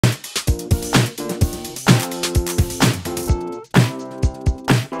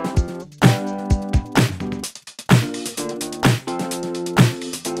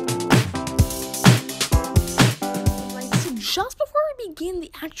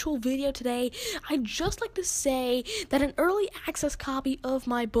actual video today, I'd just like to say that an early access copy of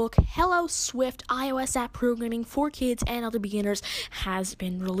my book, Hello Swift iOS App Programming for Kids and Other Beginners, has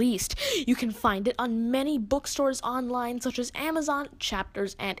been released. You can find it on many bookstores online, such as Amazon,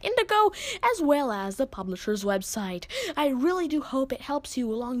 Chapters, and Indigo, as well as the publisher's website. I really do hope it helps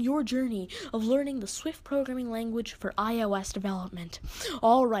you along your journey of learning the Swift programming language for iOS development.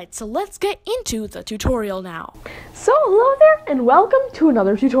 Alright, so let's get into the tutorial now. So hello there and welcome to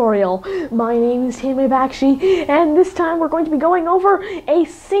another tutorial. My name is tanmay, and this time we're going to be going over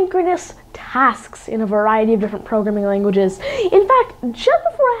asynchronous tasks in a variety of different programming languages. In fact, just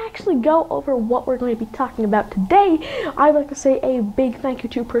before I actually go over what we're going to be talking about today, I'd like to say a big thank you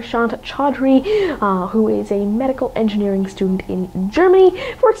to Prashant Chaudhary, who is a medical engineering student in Germany,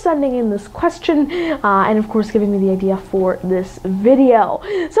 for sending in this question and of course giving me the idea for this video.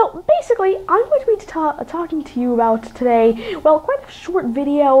 So basically, I'm going to be talking to you about today, well, quite a short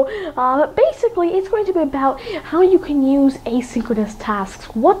video, but basically it's going to be about how you can use asynchronous tasks,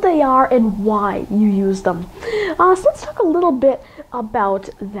 what they are, and why you use them. So let's talk a little bit about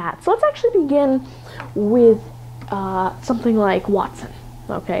that. So let's actually begin with something like Watson.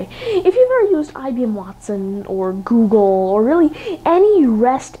 Okay, if you've ever used IBM Watson or Google or really any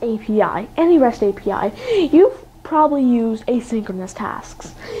REST API, you've probably used asynchronous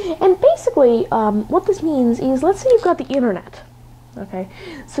tasks. And basically, what this means is, let's say you've got the internet. Okay,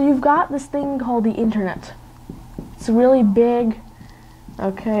 so you've got this thing called the internet. It's really big.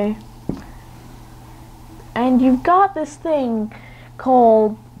 Okay. And you've got this thing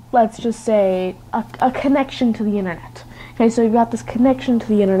called, let's just say, a connection to the internet. Okay, so you've got this connection to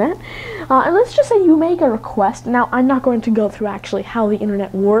the internet, and let's just say you make a request. Now, I'm not going to go through actually how the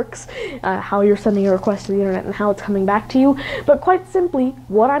internet works, how you're sending a request to the internet and how it's coming back to you, but quite simply,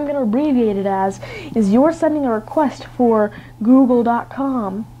 what I'm going to abbreviate it as is you're sending a request for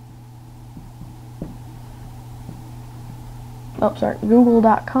google.com.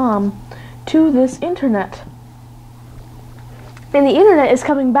 google.com to this internet. And the internet is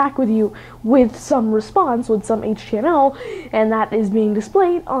coming back with you with some response, with some HTML, and that is being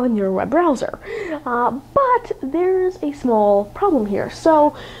displayed on your web browser. But there's a small problem here.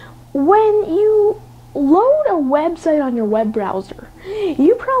 So when you load a website on your web browser,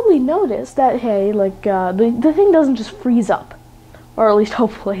 you probably notice that, hey, like the thing doesn't just freeze up. Or at least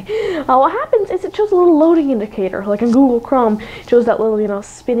hopefully. What happens is it shows a little loading indicator, like in Google Chrome, it shows that little,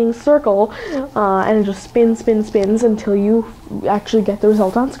 spinning circle, and it just spins until you actually get the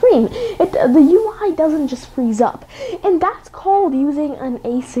result on screen. The UI doesn't just freeze up, and that's called using an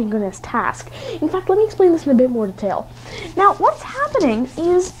asynchronous task. In fact, let me explain this in a bit more detail. Now, what's happening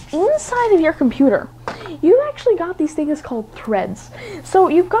is inside of your computer, you've actually got these things called threads. So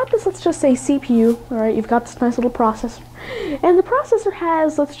you've got this, let's just say, CPU, alright, you've got this nice little processor, and the processor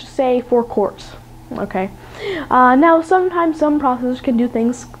has, let's just say, 4 cores, okay? Now, sometimes some processors can do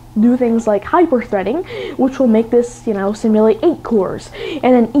things like hyper-threading, which will make this, simulate 8 cores,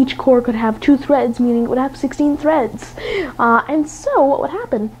 and then each core could have 2 threads, meaning it would have 16 threads. And so what would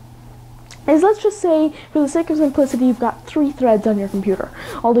happen is, let's just say, for the sake of simplicity, you've got 3 threads on your computer,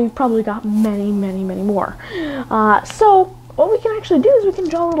 although you've probably got many, many, many more. So what we can actually do is we can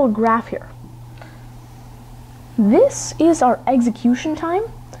draw a little graph here. This is our execution time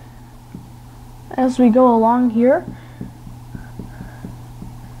as we go along here.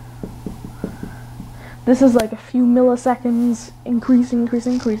 This is like a few milliseconds, increasing.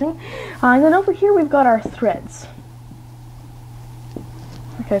 And then over here we've got our threads.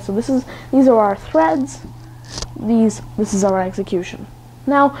 Okay, so these are our threads. This is our execution.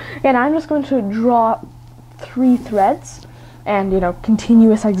 Now, again, I'm just going to draw 3 threads and,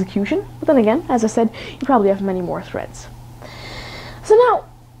 continuous execution. But then again, as I said, you probably have many more threads. So now,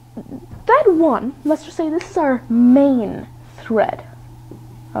 that one, let's just say this is our main thread.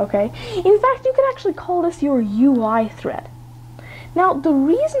 Okay? In fact, you could actually call this your UI thread. Now, the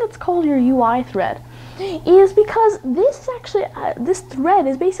reason it's called your UI thread is because this is actually, this thread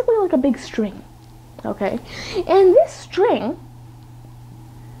is basically like a big string. Okay? And this string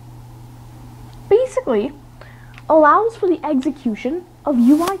basically allows for the execution of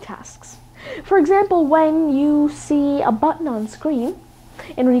UI tasks. For example, when you see a button on screen,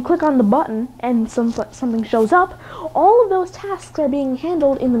 and when you click on the button and something shows up, all of those tasks are being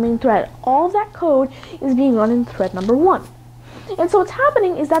handled in the main thread. All of that code is being run in thread number 1. And so what's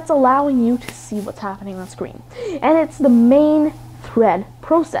happening is that's allowing you to see what's happening on screen. And it's the main thread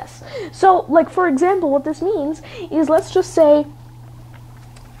process. So, like, for example, what this means is, let's just say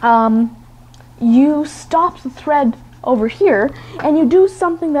you stop the thread over here, and you do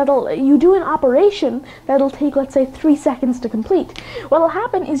something you do an operation that'll take, let's say, 3 seconds to complete. What'll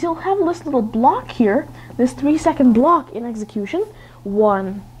happen is you'll have this little block here, this 3-second block in execution,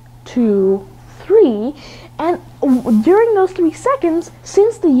 1, 2, 3, and during those 3 seconds,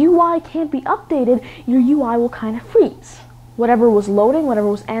 since the UI can't be updated, your UI will kind of freeze. Whatever was loading, whatever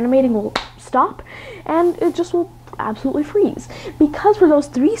was animating will stop, and it just will absolutely freeze. Because for those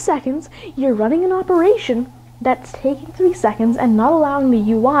 3 seconds, you're running an operation that's taking 3 seconds and not allowing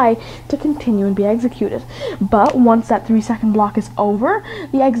the UI to continue and be executed. But once that 3-second block is over,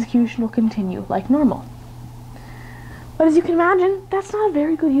 the execution will continue like normal. But as you can imagine, that's not a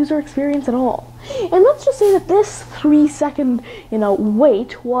very good user experience at all. And let's just say that this 3-second,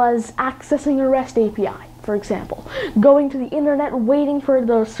 wait was accessing a REST API, for example, going to the internet, waiting for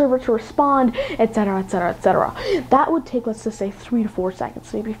the server to respond, etc., etc., etc. That would take, let's just say, 3 to 4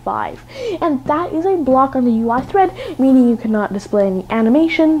 seconds, maybe 5. And that is a block on the UI thread, meaning you cannot display any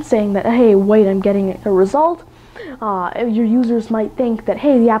animation saying that, hey, wait, I'm getting a result. Your users might think that,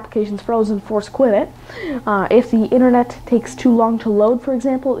 hey, the application's frozen, force quit it. If the internet takes too long to load, for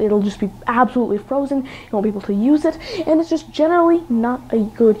example, it'll just be absolutely frozen. You won't be able to use it, and it's just generally not a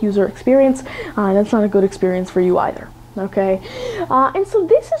good user experience. That's not a good experience for you either. Okay, and so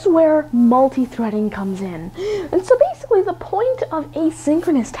this is where multi-threading comes in. And so basically the point of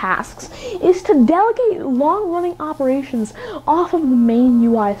asynchronous tasks is to delegate long-running operations off of the main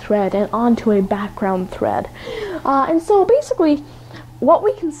UI thread and onto a background thread. And so basically what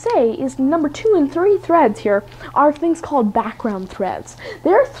we can say is number 2 and 3 threads here are things called background threads.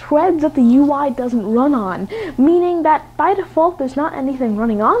 They're threads that the UI doesn't run on, meaning that by default there's not anything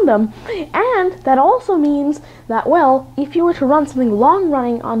running on them, and that also means that, well, if you were to run something long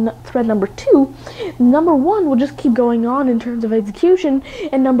running on thread number 2, number 1 would just keep going on in terms of execution,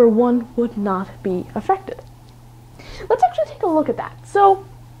 and number 1 would not be affected. Let's actually take a look at that. So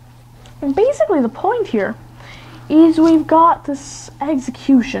basically the point here is we've got this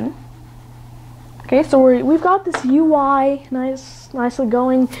execution. Okay, so we've got this UI nicely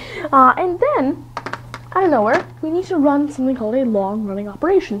going, and then out of nowhere we need to run something called a long running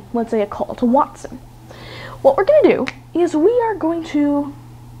operation. Let's say a call to Watson. What we're going to do is we are going to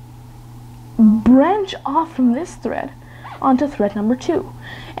branch off from this thread onto thread number 2,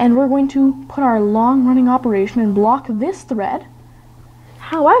 and we're going to put our long running operation and block this thread.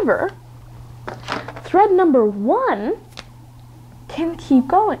 However, thread number 1 can keep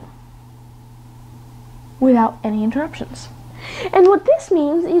going without any interruptions. And what this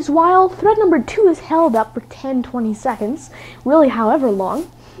means is while thread number 2 is held up for 10-20 seconds, really however long,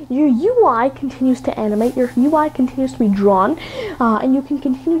 your UI continues to animate, your UI continues to be drawn, and you can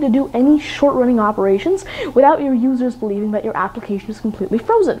continue to do any short-running operations without your users believing that your application is completely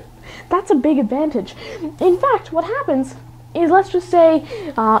frozen. That's a big advantage. In fact, what happens is, let's just say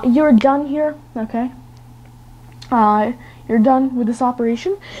you're done here, okay? You're done with this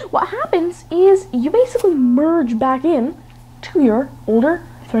operation. What happens is you basically merge back in to your older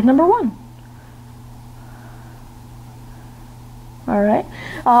thread number 1. Alright,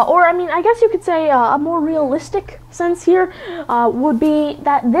 or I mean, I guess you could say a more realistic sense here would be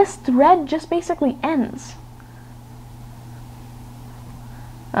that this thread just basically ends.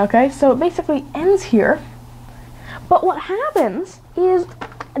 Okay, so it basically ends here. But what happens is,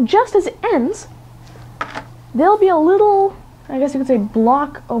 just as it ends, there'll be a little, I guess you could say,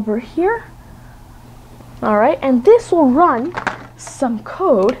 block over here. Alright, and this will run some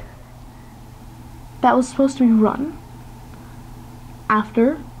code that was supposed to be run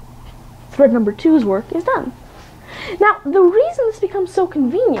after thread number 2's work is done. Now, the reason this becomes so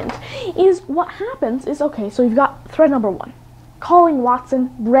convenient is what happens is, okay, so you've got thread number 1. Calling Watson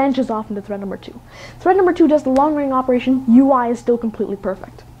branches off into thread number 2. Thread number 2 does the long-running operation, UI is still completely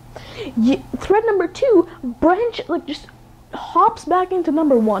perfect. Thread number 2 just hops back into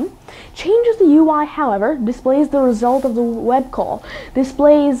number 1, changes the UI, however, displays the result of the web call,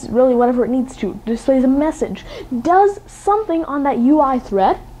 displays really whatever it needs to, displays a message, does something on that UI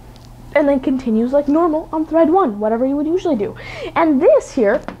thread, and then continues like normal on thread 1, whatever you would usually do. And this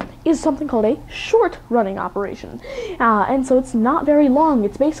here is something called a short running operation. And so it's not very long.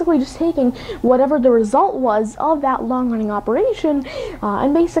 It's basically just taking whatever the result was of that long running operation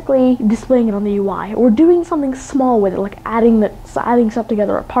and basically displaying it on the UI, or doing something small with it, like adding stuff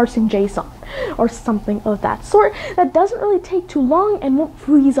together, or parsing JSON, or something of that sort that doesn't really take too long and won't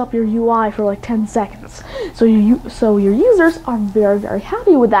freeze up your UI for like 10 seconds. So your users are very, very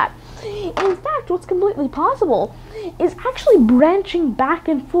happy with that. In fact, what's completely possible is actually branching back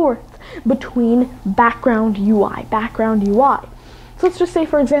and forth between background UI. So let's just say,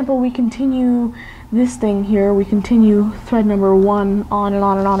 for example, we continue this thing here, we continue thread number 1 on and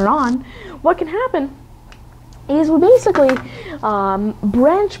on and on and on. What can happen is we basically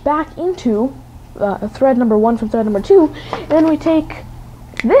branch back into thread number 1 from thread number 2, and then we take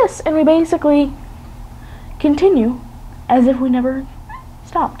this and we basically continue as if we never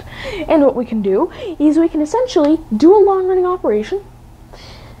stopped. And what we can do is we can essentially do a long-running operation.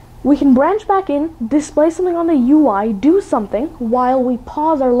 We can branch back in, display something on the UI, do something while we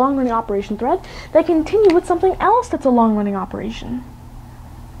pause our long-running operation thread, then continue with something else that's a long-running operation,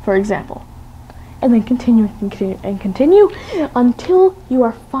 for example. And then continue and continue and continue until you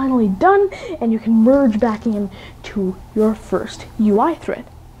are finally done and you can merge back in to your first UI thread.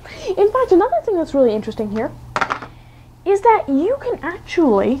 In fact, another thing that's really interesting here is that you can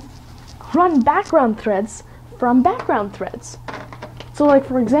actually run background threads from background threads. So like,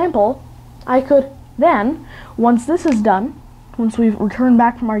 for example, I could then, once this is done, once we've returned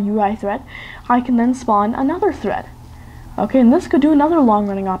back from our UI thread, I can then spawn another thread. Okay, and this could do another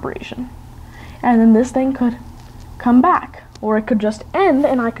long-running operation. And then this thing could come back, or it could just end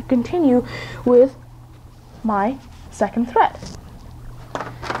and I could continue with my second thread.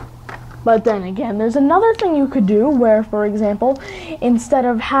 But then again, there's another thing you could do where, for example, instead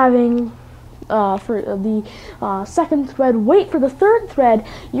of having for the second thread wait for the third thread,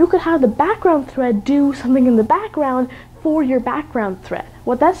 you could have the background thread do something in the background for your background thread.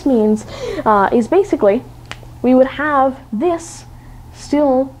 What this means is basically we would have this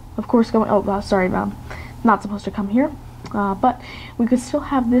still, of course, going, sorry, not supposed to come here, but we could still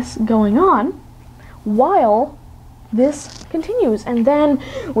have this going on while this continues. And then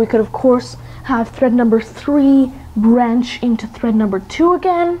we could, of course, have thread number 3 branch into thread number 2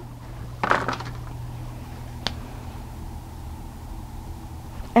 again,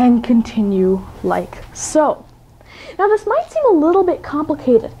 and continue like so. Now this might seem a little bit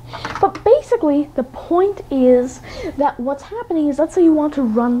complicated, but basically the point is that what's happening is, let's say you want to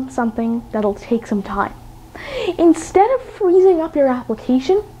run something that'll take some time. Instead of freezing up your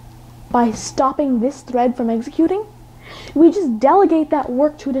application by stopping this thread from executing, we just delegate that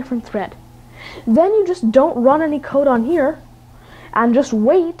work to a different thread. Then you just don't run any code on here and just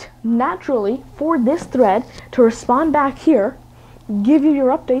wait naturally for this thread to respond back here, give you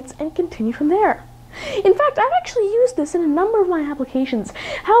your updates, and continue from there. In fact, I've actually used this in a number of my applications.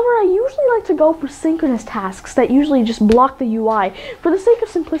 However, I usually like to go for synchronous tasks that usually just block the UI for the sake of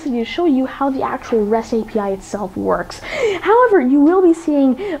simplicity, to show you how the actual REST API itself works. However, you will be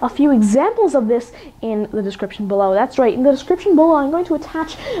seeing a few examples of this in the description below. That's right, in the description below I'm going to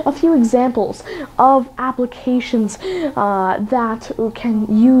attach a few examples of applications that can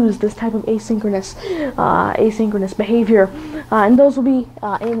use this type of asynchronous behavior. And those will be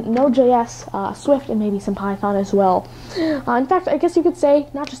in Node.js, Swift, and maybe some Python as well. In fact, I guess you could say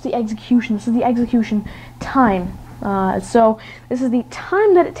not just the execution, this is the execution time. So this is the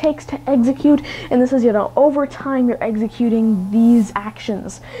time that it takes to execute, and this is, over time you're executing these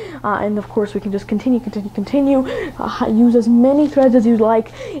actions. And of course we can just continue, use as many threads as you'd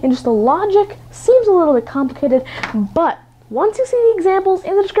like, and just the logic seems a little bit complicated, but once you see the examples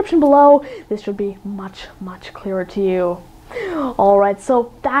in the description below, this should be much, much clearer to you. Alright,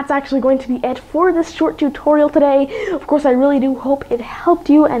 so that's actually going to be it for this short tutorial today. Of course, I really do hope it helped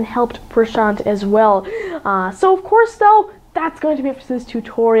you and helped Prashant as well. So of course, though, that's going to be it for this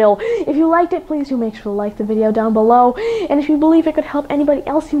tutorial. If you liked it, please do make sure to like the video down below. And if you believe it could help anybody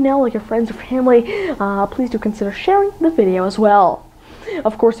else you know, like your friends or family, please do consider sharing the video as well.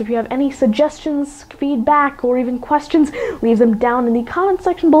 Of course, if you have any suggestions, feedback, or even questions, leave them down in the comment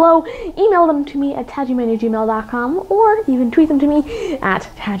section below. Email them to me at tadgymani@gmail.com, or even tweet them to me at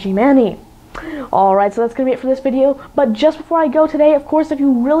tadgymani. Alright, so that's going to be it for this video, but just before I go today, of course, if you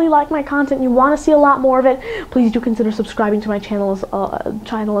really like my content and you want to see a lot more of it, please do consider subscribing to my channel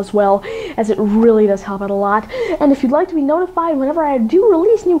as well, as it really does help out a lot. And if you'd like to be notified whenever I do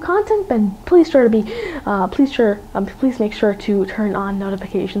release new content, then please make sure to turn on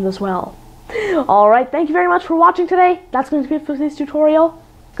notifications as well. Alright, thank you very much for watching today. That's going to be it for this tutorial.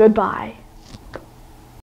 Goodbye.